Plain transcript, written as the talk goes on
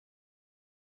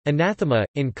Anathema,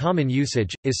 in common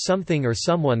usage, is something or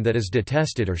someone that is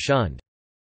detested or shunned.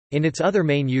 In its other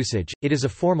main usage, it is a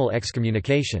formal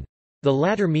excommunication. The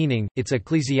latter meaning, its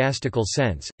ecclesiastical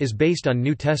sense, is based on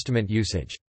New Testament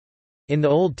usage. In the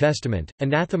Old Testament,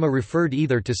 anathema referred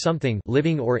either to something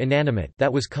living or inanimate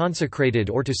that was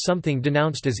consecrated or to something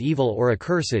denounced as evil or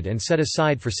accursed and set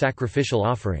aside for sacrificial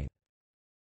offering.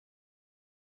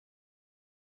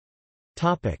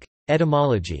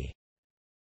 Etymology.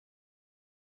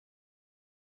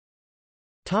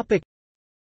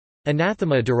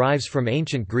 Anathema derives from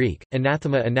ancient Greek,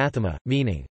 anathema,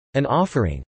 meaning, an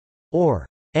offering, or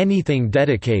anything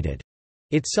dedicated,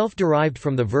 itself derived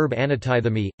from the verb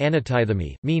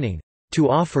anathemi, meaning, to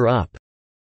offer up.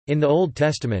 In the Old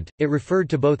Testament, it referred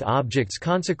to both objects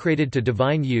consecrated to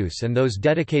divine use and those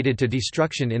dedicated to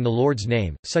destruction in the Lord's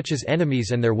name, such as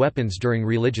enemies and their weapons during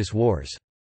religious wars.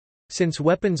 Since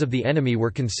weapons of the enemy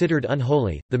were considered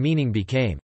unholy, the meaning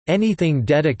became, anything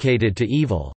dedicated to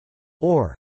evil,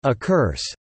 or a curse.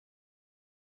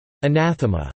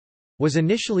 Anathema was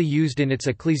initially used in its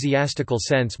ecclesiastical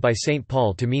sense by St.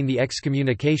 Paul to mean the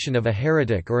excommunication of a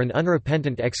heretic or an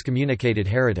unrepentant excommunicated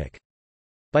heretic.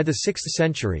 By the 6th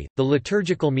century, the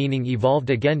liturgical meaning evolved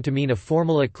again to mean a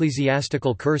formal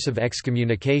ecclesiastical curse of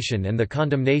excommunication and the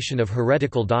condemnation of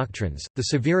heretical doctrines, the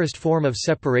severest form of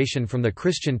separation from the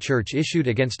Christian Church issued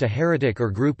against a heretic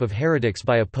or group of heretics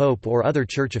by a pope or other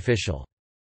church official.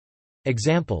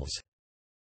 Examples.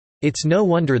 It's no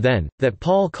wonder then, that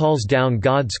Paul calls down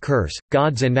God's curse,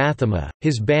 God's anathema,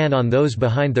 his ban on those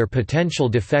behind their potential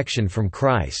defection from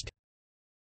Christ.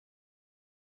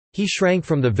 He shrank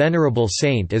from the venerable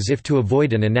saint as if to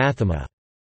avoid an anathema.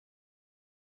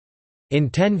 In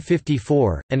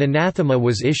 1054, an anathema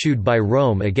was issued by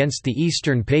Rome against the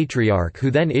Eastern Patriarch, who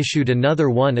then issued another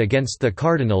one against the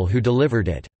cardinal who delivered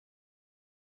it.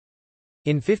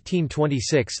 In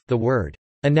 1526, the word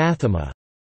anathema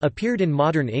appeared in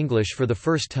modern English for the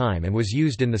first time and was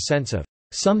used in the sense of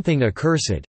something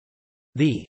accursed.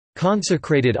 The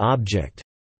consecrated object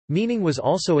meaning was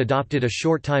also adopted a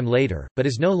short time later, but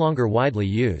is no longer widely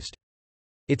used.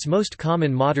 Its most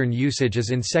common modern usage is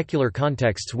in secular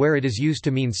contexts where it is used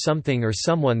to mean something or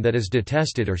someone that is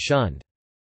detested or shunned.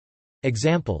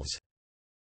 Examples.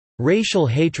 Racial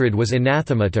hatred was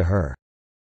anathema to her.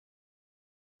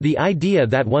 The idea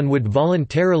that one would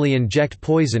voluntarily inject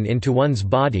poison into one's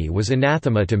body was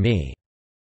anathema to me.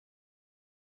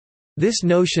 This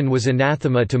notion was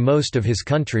anathema to most of his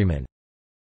countrymen.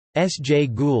 S. J.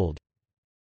 Gould.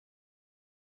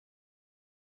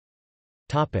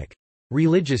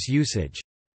 Religious usage.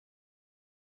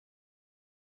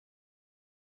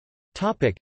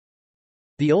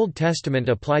 The Old Testament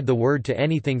applied the word to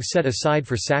anything set aside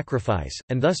for sacrifice,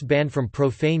 and thus banned from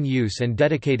profane use and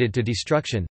dedicated to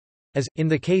destruction, as, in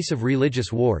the case of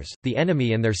religious wars, the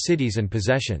enemy and their cities and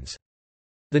possessions.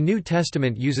 The New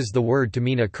Testament uses the word to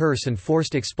mean a curse and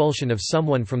forced expulsion of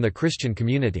someone from the Christian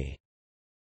community.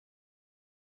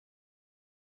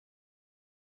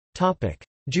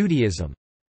 Judaism.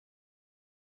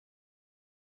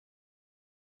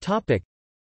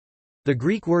 The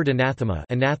Greek word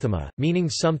anathema, meaning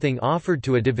something offered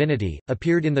to a divinity,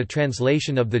 appeared in the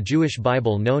translation of the Jewish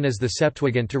Bible known as the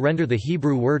Septuagint to render the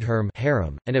Hebrew word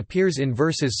herem, and appears in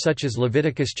verses such as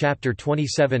Leviticus chapter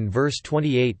 27 verse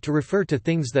 28 to refer to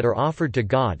things that are offered to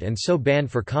God and so banned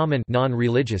for common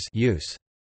non-religious use.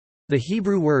 The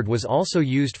Hebrew word was also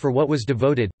used for what was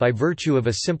devoted, by virtue of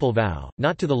a simple vow,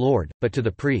 not to the Lord, but to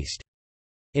the priest.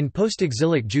 In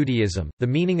post-exilic Judaism, the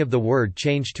meaning of the word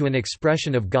changed to an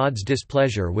expression of God's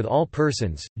displeasure with all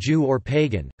persons, Jew or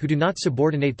pagan, who do not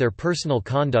subordinate their personal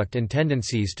conduct and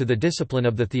tendencies to the discipline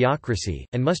of the theocracy,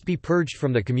 and must be purged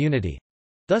from the community,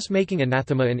 thus making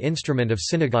anathema an instrument of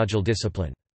synagogal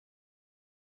discipline.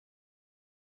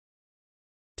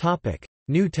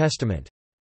 New Testament.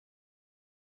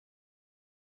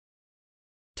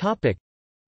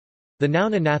 The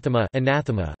noun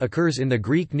anathema occurs in the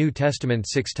Greek New Testament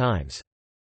 6 times.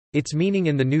 Its meaning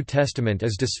in the New Testament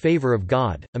is disfavor of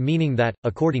God, a meaning that,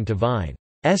 according to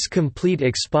Vine's complete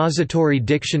expository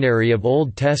dictionary of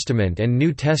Old Testament and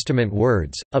New Testament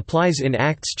words, applies in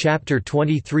Acts chapter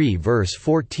 23 verse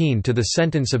 14 to the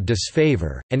sentence of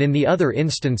disfavor, and in the other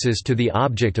instances to the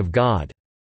object of God's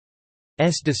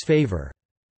disfavor.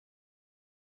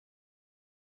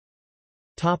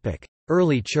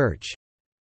 Early Church.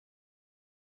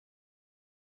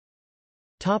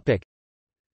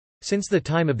 Since the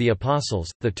time of the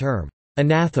Apostles, the term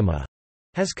anathema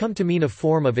has come to mean a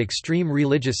form of extreme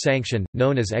religious sanction,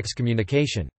 known as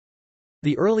excommunication.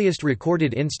 The earliest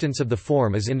recorded instance of the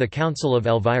form is in the Council of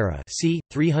Elvira c.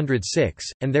 306,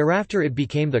 and thereafter it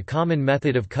became the common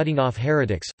method of cutting off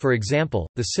heretics. For example,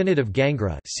 the Synod of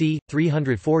Gangra c.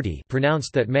 340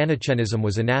 pronounced that Manichaeism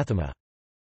was anathema.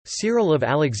 Cyril of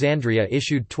Alexandria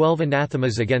issued 12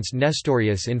 anathemas against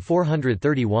Nestorius in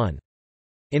 431.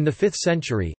 In the 5th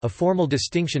century, a formal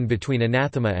distinction between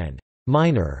anathema and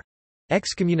minor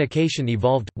excommunication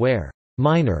evolved, where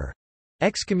minor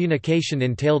excommunication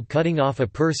entailed cutting off a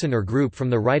person or group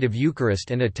from the rite of Eucharist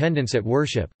and attendance at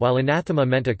worship, while anathema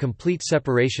meant a complete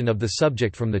separation of the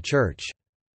subject from the Church.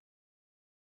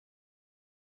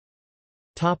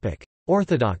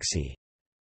 Orthodoxy.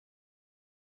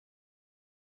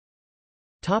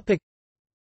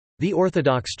 The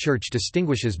Orthodox Church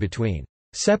distinguishes between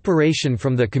separation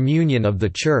from the communion of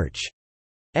the Church,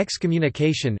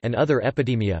 excommunication and other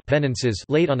epidemia penances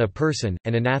laid on a person,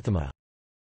 and anathema.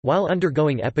 While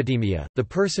undergoing epidemia, the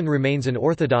person remains an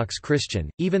Orthodox Christian,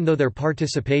 even though their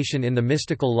participation in the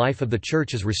mystical life of the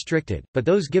Church is restricted, but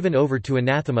those given over to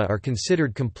anathema are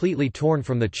considered completely torn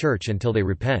from the Church until they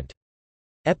repent.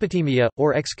 Epidemia,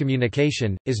 or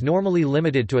excommunication, is normally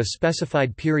limited to a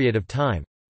specified period of time,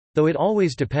 though it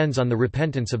always depends on the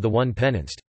repentance of the one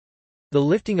penanced. The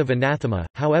lifting of anathema,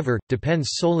 however,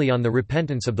 depends solely on the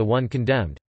repentance of the one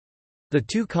condemned. The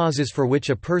two causes for which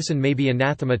a person may be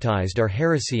anathematized are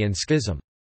heresy and schism.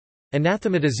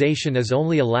 Anathematization is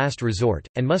only a last resort,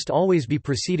 and must always be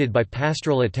preceded by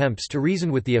pastoral attempts to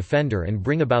reason with the offender and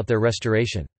bring about their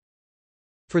restoration.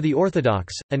 For the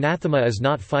Orthodox, anathema is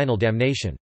not final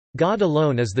damnation. God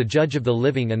alone is the judge of the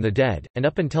living and the dead, and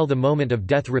up until the moment of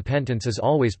death repentance is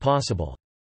always possible.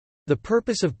 The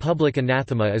purpose of public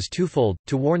anathema is twofold: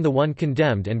 to warn the one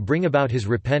condemned and bring about his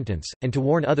repentance, and to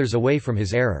warn others away from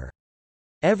his error.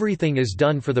 Everything is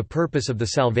done for the purpose of the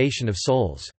salvation of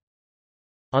souls.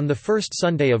 On the first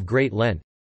Sunday of Great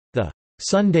Lent—the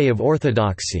Sunday of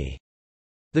Orthodoxy,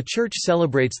 the Church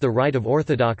celebrates the rite of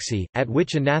orthodoxy, at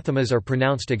which anathemas are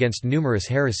pronounced against numerous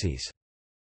heresies.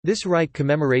 This rite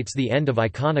commemorates the end of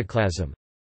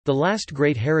iconoclasm—the last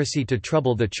great heresy to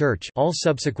trouble the Church, all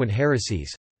subsequent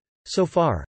heresies, so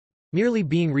far, merely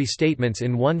being restatements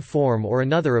in one form or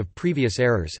another of previous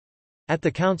errors, at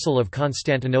the Council of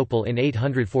Constantinople in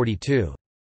 842.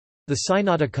 The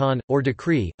Synodicon, or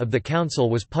decree, of the Council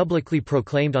was publicly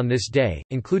proclaimed on this day,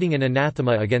 including an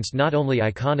anathema against not only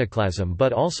iconoclasm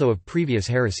but also of previous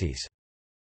heresies.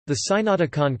 The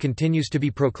Synodicon continues to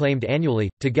be proclaimed annually,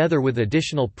 together with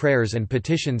additional prayers and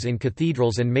petitions in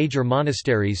cathedrals and major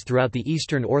monasteries throughout the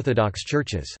Eastern Orthodox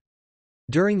churches.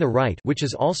 During the rite, which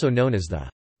is also known as the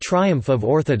Triumph of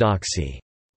Orthodoxy,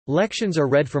 lections are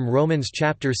read from Romans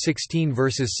chapter 16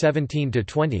 verses 17 to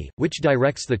 20, which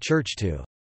directs the Church to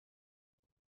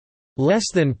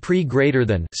less than pre greater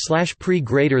than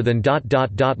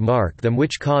mark them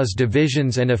which cause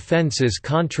divisions and offences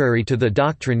contrary to the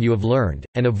doctrine you have learned,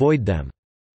 and avoid them.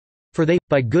 For they,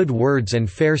 by good words and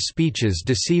fair speeches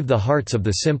deceive the hearts of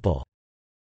the simple.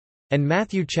 And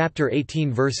Matthew chapter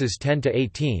 18 verses 10 to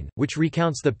 18, which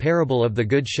recounts the parable of the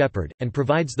Good Shepherd, and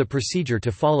provides the procedure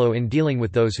to follow in dealing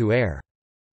with those who err.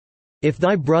 If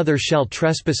thy brother shall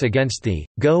trespass against thee,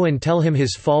 go and tell him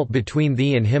his fault between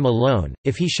thee and him alone.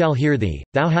 If he shall hear thee,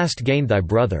 thou hast gained thy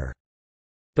brother.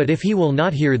 But if he will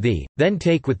not hear thee, then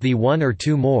take with thee one or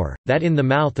two more, that in the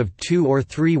mouth of 2 or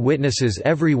 3 witnesses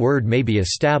every word may be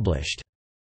established.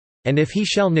 And if he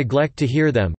shall neglect to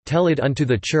hear them, tell it unto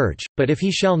the Church, but if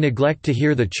he shall neglect to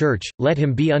hear the Church, let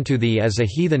him be unto thee as a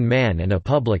heathen man and a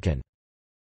publican.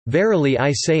 Verily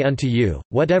I say unto you,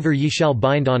 whatever ye shall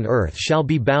bind on earth shall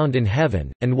be bound in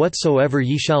heaven, and whatsoever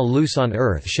ye shall loose on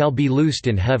earth shall be loosed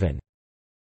in heaven."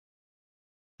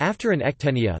 After an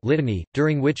ectenia litany,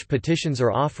 during which petitions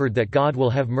are offered that God will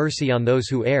have mercy on those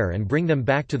who err and bring them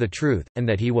back to the truth, and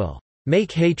that he will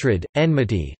make hatred,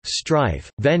 enmity,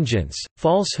 strife, vengeance,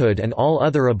 falsehood and all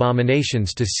other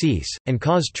abominations to cease, and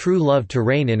cause true love to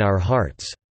reign in our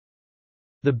hearts."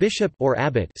 The bishop or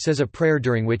abbot says a prayer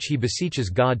during which he beseeches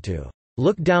God to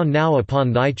 "look down now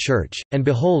upon thy church, and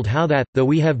behold how that, though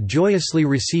we have joyously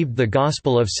received the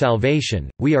gospel of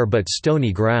salvation, we are but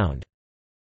stony ground.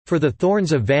 For the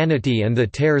thorns of vanity and the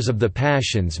tares of the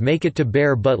passions make it to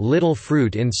bear but little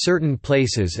fruit in certain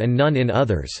places and none in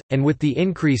others, and with the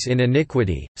increase in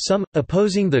iniquity, some,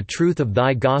 opposing the truth of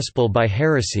thy gospel by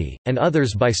heresy, and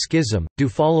others by schism, do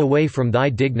fall away from thy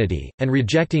dignity, and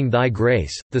rejecting thy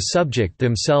grace, the subject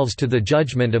themselves to the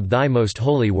judgment of thy most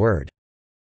holy word.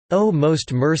 O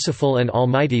most merciful and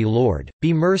almighty Lord,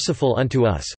 be merciful unto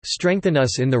us, strengthen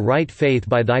us in the right faith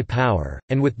by thy power,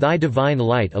 and with thy divine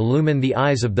light illumine the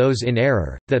eyes of those in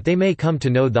error, that they may come to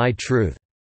know thy truth.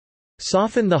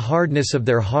 Soften the hardness of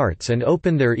their hearts and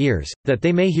open their ears, that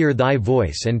they may hear thy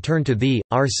voice and turn to thee,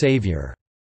 our Saviour.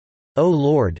 O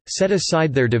Lord, set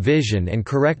aside their division and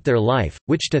correct their life,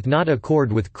 which doth not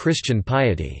accord with Christian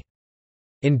piety.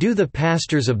 Endue the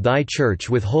pastors of thy church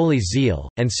with holy zeal,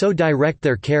 and so direct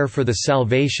their care for the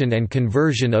salvation and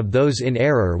conversion of those in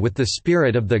error with the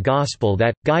spirit of the gospel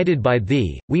that, guided by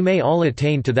thee, we may all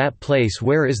attain to that place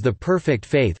where is the perfect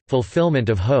faith, fulfillment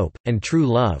of hope, and true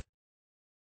love."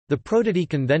 The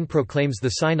protodeacon then proclaims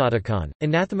the Synodicon,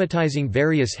 anathematizing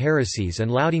various heresies and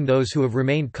lauding those who have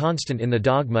remained constant in the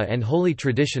dogma and holy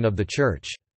tradition of the Church.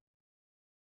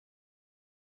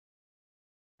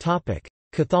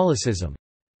 Catholicism.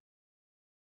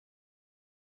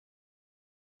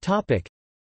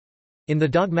 In the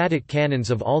dogmatic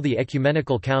canons of all the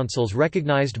ecumenical councils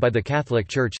recognized by the Catholic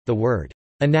Church, the word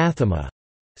anathema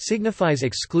signifies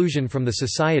exclusion from the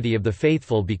society of the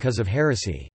faithful because of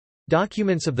heresy.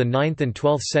 Documents of the 9th and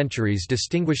 12th centuries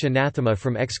distinguish anathema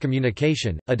from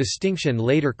excommunication, a distinction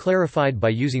later clarified by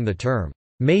using the term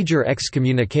major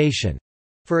excommunication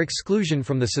for exclusion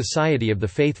from the society of the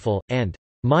faithful, and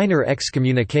minor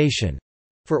excommunication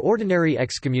for ordinary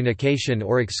excommunication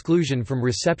or exclusion from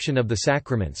reception of the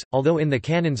sacraments, although in the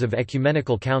canons of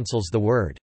ecumenical councils the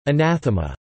word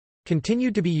anathema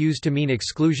continued to be used to mean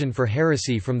exclusion for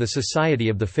heresy from the society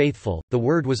of the faithful. The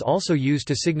word was also used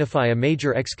to signify a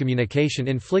major excommunication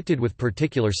inflicted with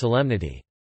particular solemnity.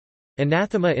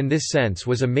 Anathema in this sense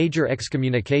was a major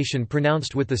excommunication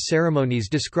pronounced with the ceremonies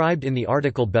described in the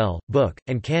article bell, book,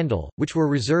 and candle, which were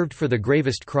reserved for the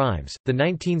gravest crimes. The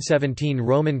 1917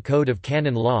 Roman Code of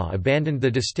Canon Law abandoned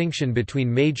the distinction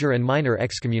between major and minor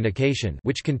excommunication,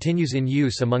 which continues in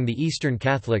use among the Eastern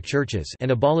Catholic Churches,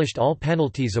 and abolished all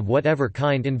penalties of whatever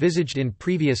kind envisaged in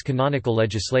previous canonical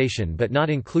legislation but not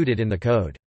included in the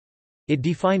Code. It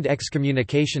defined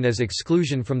excommunication as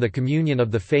exclusion from the communion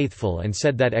of the faithful and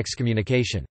said that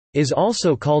excommunication is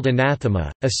also called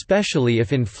anathema, especially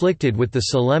if inflicted with the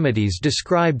solemnities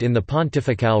described in the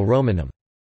Pontificale Romanum.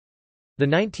 The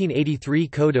 1983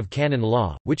 Code of Canon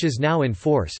Law, which is now in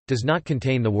force, does not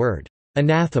contain the word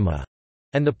anathema,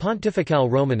 and the Pontificale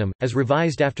Romanum, as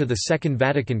revised after the Second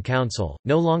Vatican Council,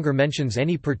 no longer mentions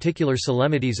any particular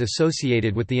solemnities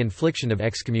associated with the infliction of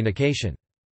excommunication.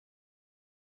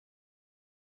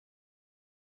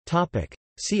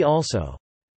 See also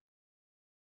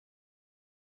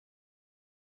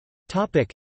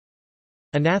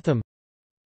Anathem,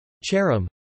 Cherem,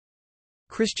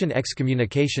 Christian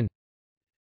excommunication,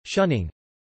 shunning,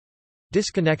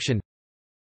 disconnection,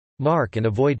 mark and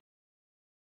avoid,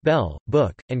 bell,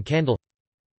 book, and candle.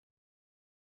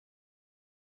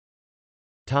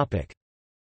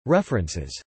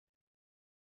 References.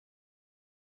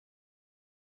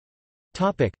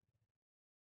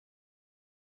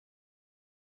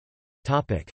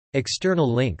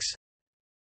 External links.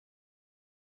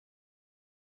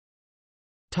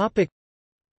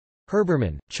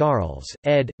 Herbermann, Charles,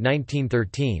 ed.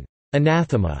 1913.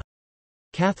 Anathema.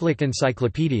 Catholic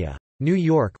Encyclopedia. New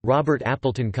York, Robert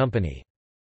Appleton Company.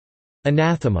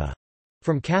 Anathema.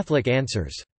 From Catholic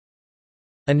Answers.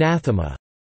 Anathema.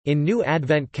 In New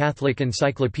Advent Catholic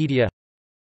Encyclopedia.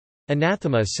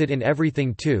 Anathema sit in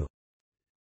everything too.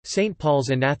 St.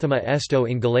 Paul's Anathema Esto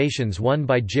in Galatians 1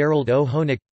 by Gerald O.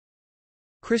 Honeck.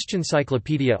 Christian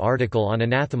Cyclopedia article on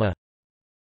anathema.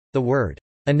 The word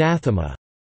anathema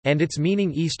and its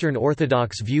meaning. Eastern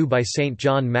Orthodox view by St.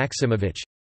 John Maximovich.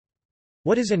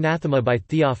 What is anathema by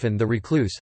Theophan the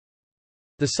Recluse.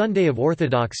 The Sunday of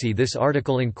Orthodoxy. This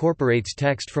article incorporates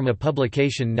text from a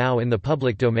publication now in the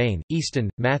public domain. Easton,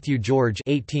 Matthew George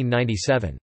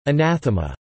 1897.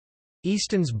 Anathema.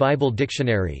 Easton's Bible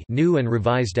Dictionary, New and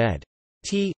Revised ed.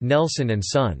 T. Nelson and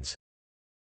Sons.